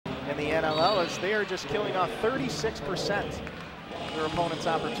in the NLL, as they are just killing off 36% of their opponent's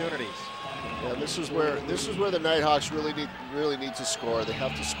opportunities. Yeah, this is where the Nighthawks really need to score. They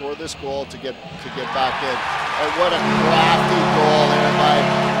have to score this goal to get back in. And what a crafty goal there by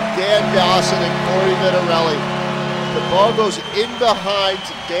Dan Dawson and Cory Vitarelli. The ball goes in behind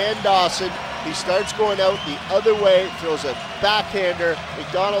to Dan Dawson. He starts going out the other way, throws a backhander.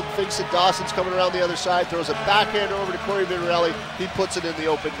 McDonald thinks that Dawson's coming around the other side, throws a backhander over to Cory Vitarelli. He puts it in the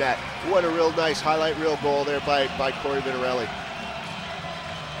open net. What a real nice highlight reel goal there by Cory Vitarelli.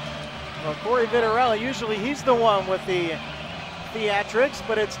 Well, Cory Vitarelli, usually he's the one with the theatrics,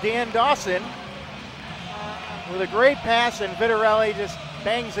 but it's Dan Dawson with a great pass, and Vitarelli just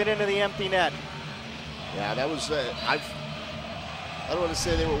bangs it into the empty net. Yeah, that was, I don't want to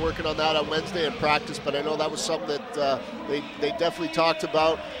say they were working on that on Wednesday in practice, but I know that was something that they definitely talked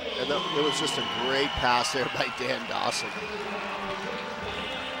about, and it was just a great pass there by Dan Dawson.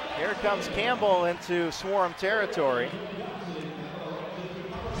 Here comes Campbell into Swarm territory.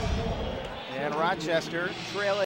 And Rochester trailing.